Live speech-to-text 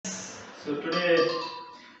So today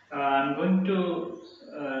I'm going to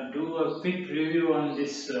do a quick review on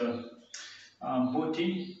this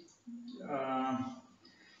Buti. Uh,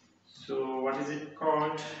 so what is it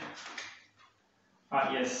called?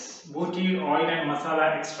 Yes, Buti oil and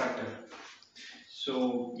masala extractor.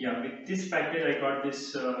 So yeah, with this package I got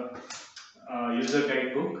this user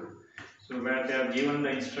guidebook. So where they have given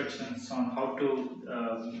the instructions on how to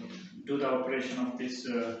do the operation of this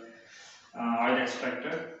oil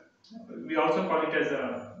extractor. We also call it as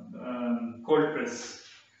a cold press.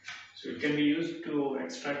 So it can be used to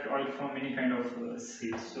extract oil from any kind of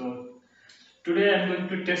seeds. So today I am going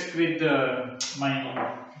to test with the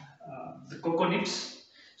cocoa nibs.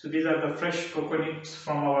 So these are the fresh cocoa nibs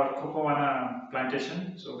from our Cocovana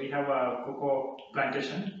plantation. So we have a cocoa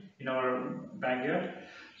plantation in our backyard.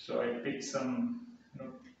 So I picked some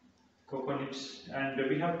cocoa nibs, and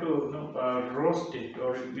we have to roast it,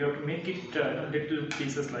 or we have to make it little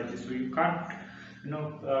pieces like this. So you can't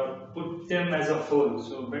put them as a whole.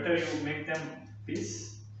 So better you make them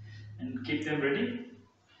piece and keep them ready.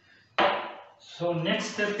 So next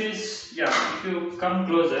step is, if you come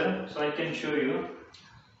closer, so I can show you.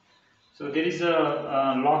 So there is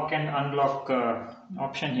a lock and unlock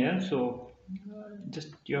option here. So just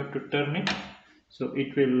you have to turn it, so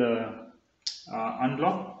it will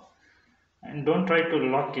unlock. And don't try to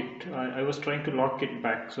lock it. I was trying to lock it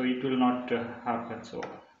back, so it will not happen. So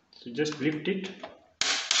just lift it.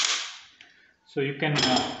 So you can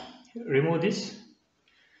remove this.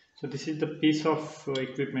 So this is the piece of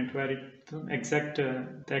equipment where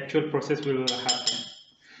the actual process will happen.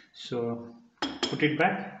 So put it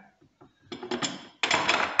back.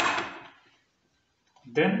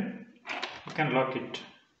 Then you can lock it.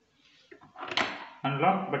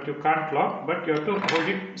 Unlock, but you can't lock, but you have to hold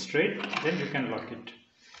it straight, then you can lock it.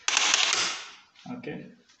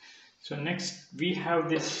 Okay, so next we have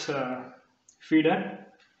this feeder,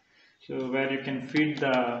 so where you can feed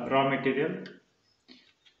the raw material.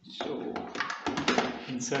 So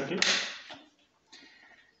insert it.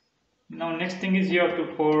 Now next thing is you have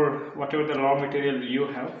to pour whatever the raw material you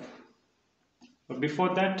have. But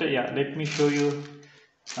before that, let me show you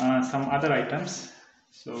some other items.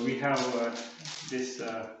 So we have this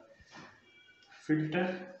filter,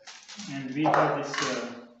 and we have this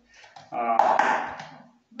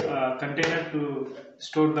container to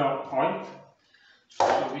store the oil.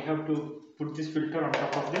 So we have to put this filter on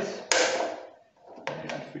top of this.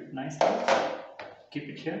 It will fit nicely. Keep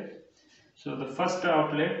it here. So the first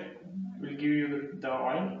outlet will give you the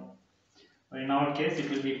oil. In our case, it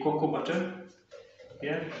will be cocoa butter.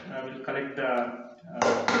 Here I will collect the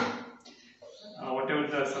whatever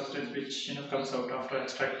the substance which comes out after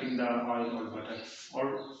extracting the oil or butter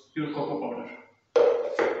or pure cocoa powder.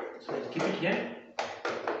 So I'll keep it here.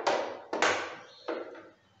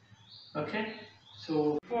 Okay.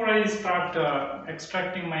 So before I start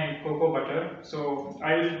extracting my cocoa butter, so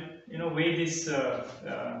I will weigh this the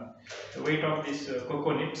weight of this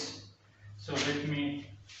cocoa nibs. So let me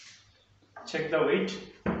check the weight.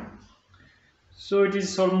 So it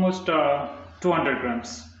is almost 200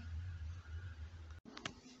 grams.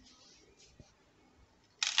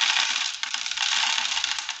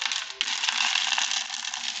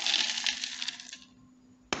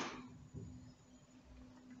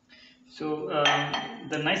 So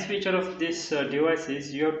the nice feature of this device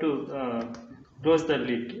is you have to close the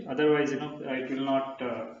lid, otherwise it will not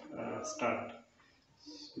start.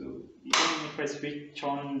 So even if I switch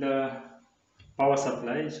on the power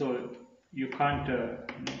supply, so you can't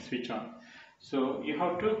switch on. So you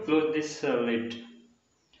have to close this lid.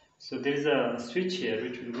 So there is a switch here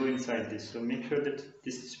which will go inside this. So make sure that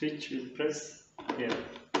this switch will press here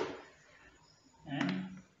and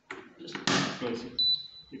just close it.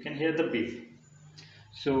 You can hear the beep.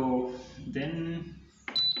 So then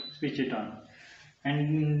switch it on,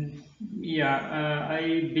 and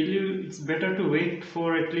I believe it's better to wait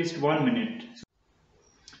for at least 1 minute.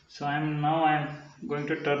 So I'm going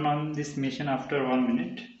to turn on this machine after 1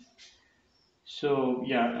 minute. So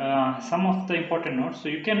some of the important notes. So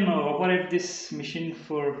you can operate this machine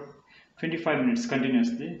for 25 minutes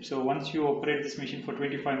continuously. So once you operate this machine for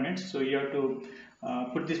 25 minutes, so you have to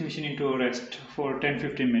put this machine into rest for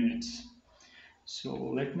 10-15 minutes. So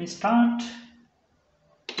let me start.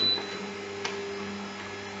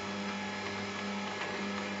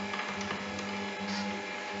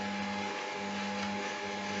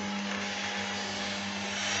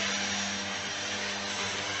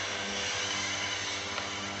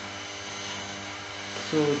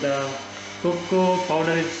 So the cocoa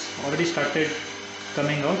powder is already started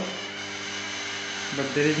coming out,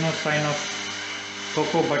 but there is no sign of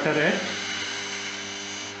cocoa butter yet.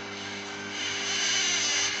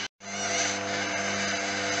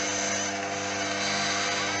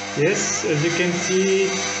 Yes, as you can see,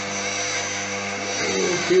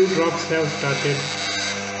 few drops have started.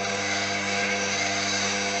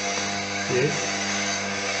 Yes.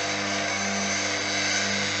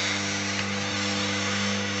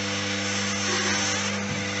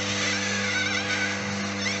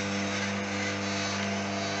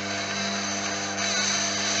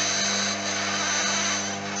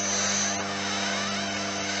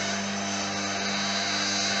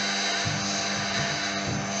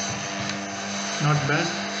 Not bad.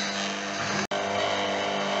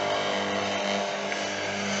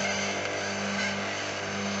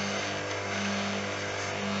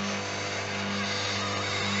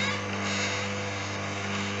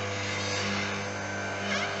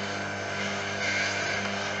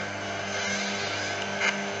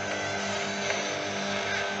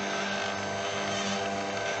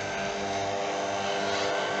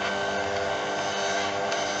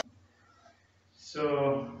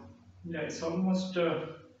 So yeah, it's almost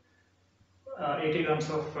 80 grams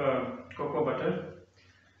of cocoa butter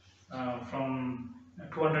from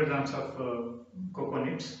 200 grams of cocoa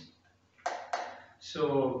nibs.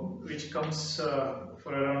 So which comes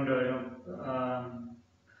for around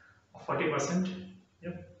 40%.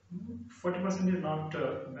 Yep, 40% is not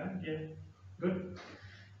bad. Yeah, good.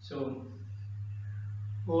 So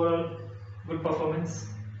overall, good performance.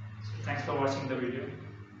 So thanks for watching the video.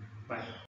 Bye.